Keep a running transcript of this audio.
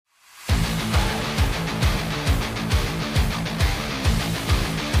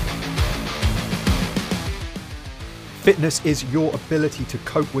Fitness is your ability to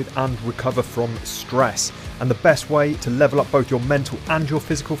cope with and recover from stress. And the best way to level up both your mental and your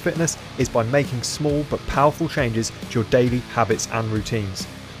physical fitness is by making small but powerful changes to your daily habits and routines.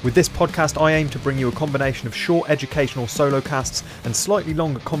 With this podcast, I aim to bring you a combination of short educational solo casts and slightly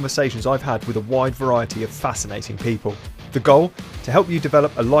longer conversations I've had with a wide variety of fascinating people. The goal? To help you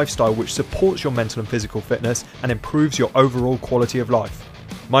develop a lifestyle which supports your mental and physical fitness and improves your overall quality of life.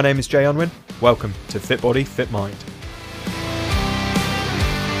 My name is Jay Unwin. Welcome to Fit Body, Fit Mind.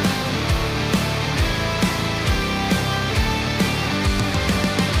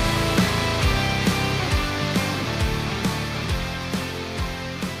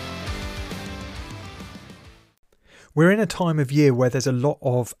 We're in a time of year where there's a lot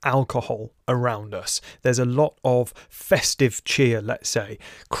of alcohol around us. There's a lot of festive cheer, let's say.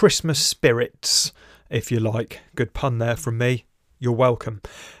 Christmas spirits, if you like. Good pun there from me. You're welcome.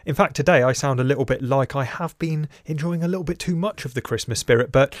 In fact, today I sound a little bit like I have been enjoying a little bit too much of the Christmas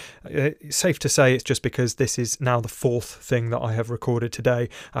spirit, but it's safe to say it's just because this is now the fourth thing that I have recorded today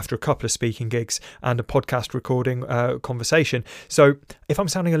after a couple of speaking gigs and a podcast recording conversation. So if I'm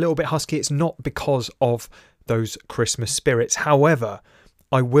sounding a little bit husky, it's not because of those Christmas spirits. However,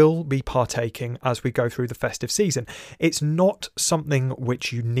 I will be partaking as we go through the festive season. It's not something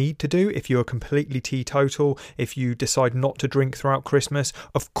which you need to do if you're completely teetotal, if you decide not to drink throughout Christmas.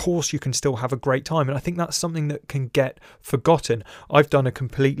 Of course, you can still have a great time. And I think that's something that can get forgotten. I've done a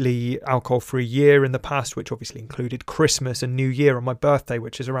completely alcohol-free year in the past, which obviously included Christmas and New Year on my birthday,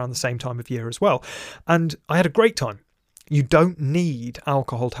 which is around the same time of year as well. And I had a great time. You don't need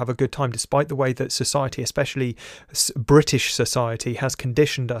alcohol to have a good time, despite the way that society, especially British society, has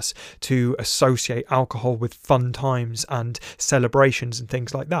conditioned us to associate alcohol with fun times and celebrations and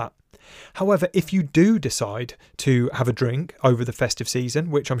things like that. However, if you do decide to have a drink over the festive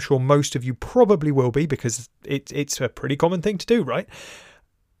season, which I'm sure most of you probably will be because it's a pretty common thing to do, right?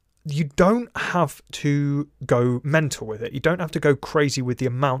 You don't have to go mental with it. You don't have to go crazy with the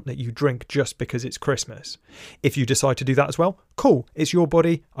amount that you drink just because it's Christmas. If you decide to do that as well, cool. It's your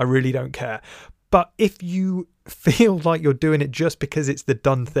body. I really don't care. But if you feel like you're doing it just because it's the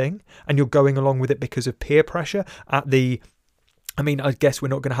done thing and you're going along with it because of peer pressure I guess we're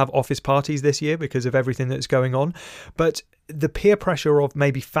not going to have office parties this year because of everything that's going on, but the peer pressure of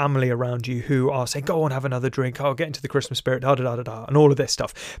maybe family around you who are saying, go on, have another drink, get into the Christmas spirit, and all of this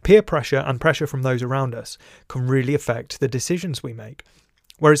stuff. Peer pressure and pressure from those around us can really affect the decisions we make.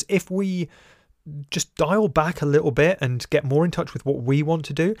 Whereas if we just dial back a little bit and get more in touch with what we want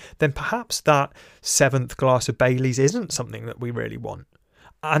to do, then perhaps that seventh glass of Baileys isn't something that we really want.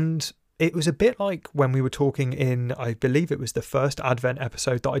 And it was a bit like when we were talking in, I believe it was the first Advent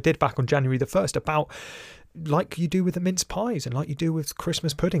episode that I did back on January the 1st about like you do with the mince pies and like you do with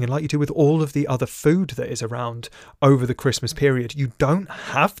Christmas pudding and like you do with all of the other food that is around over the Christmas period. You don't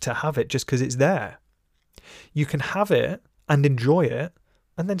have to have it just because it's there. You can have it and enjoy it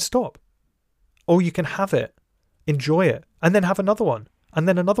and then stop. Or you can have it, enjoy it, and then have another one. And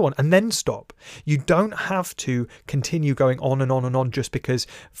then another one, and then stop. You don't have to continue going on and on and on just because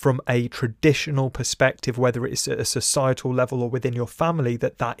from a traditional perspective, whether it's at a societal level or within your family,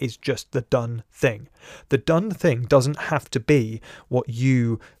 that is just the done thing. The done thing doesn't have to be what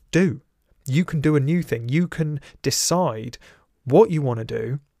you do. You can do a new thing. You can decide what you want to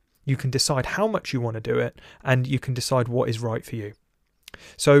do. You can decide how much you want to do it, and you can decide what is right for you.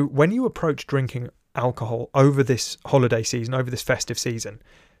 So when you approach drinking alcohol over this holiday season, over this festive season,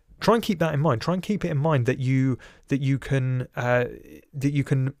 try and keep that in mind. Try and keep it in mind that you can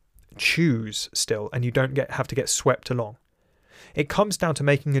choose still, and you don't have to get swept along. It comes down to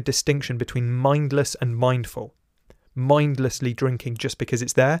making a distinction between mindless and mindful. Mindlessly drinking just because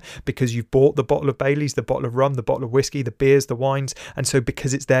it's there, because you've bought the bottle of Baileys, the bottle of rum, the bottle of whiskey, the beers, the wines, and so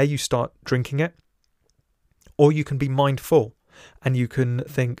because it's there you start drinking it. Or you can be mindful and you can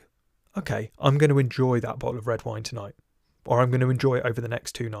think, okay, I'm going to enjoy that bottle of red wine tonight, or I'm going to enjoy it over the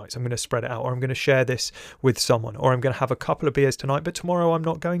next 2 nights. I'm going to spread it out, or I'm going to share this with someone, or I'm going to have a couple of beers tonight, but tomorrow I'm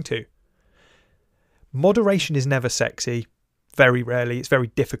not going to. Moderation is never sexy. Very rarely. It's very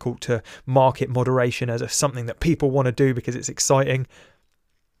difficult to market moderation as something that people want to do because it's exciting.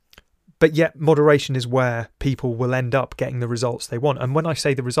 But yet moderation is where people will end up getting the results they want. And when I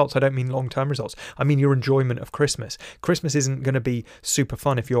say the results, I don't mean long-term results. I mean your enjoyment of Christmas. Christmas isn't going to be super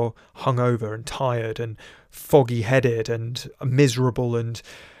fun if you're hungover and tired and foggy-headed and miserable and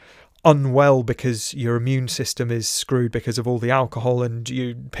unwell because your immune system is screwed because of all the alcohol and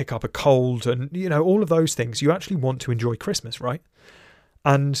you pick up a cold and, all of those things. You actually want to enjoy Christmas, right?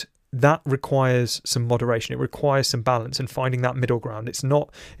 And that requires some moderation. It requires some balance and finding that middle ground. It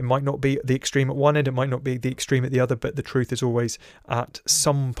might not be the extreme at one end, it might not be the extreme at the other, but the truth is always at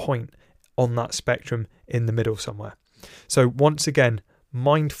some point on that spectrum in the middle somewhere. So once again,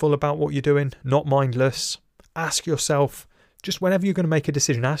 mindful about what you're doing, not mindless. Ask yourself, just whenever you're going to make a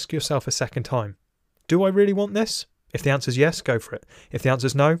decision, ask yourself a second time, do I really want this? If the answer is yes, go for it. If the answer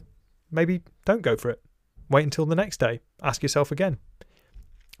is no, maybe don't go for it. Wait until the next day. Ask yourself again.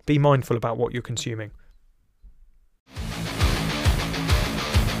 Be mindful about what you're consuming.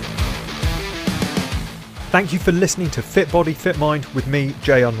 Thank you for listening to Fit Body, Fit Mind with me,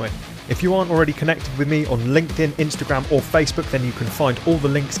 Jay Unwin. If you aren't already connected with me on LinkedIn, Instagram or Facebook, then you can find all the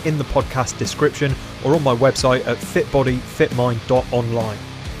links in the podcast description or on my website at fitbodyfitmind.online.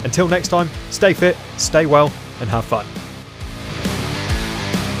 Until next time, stay fit, stay well and have fun.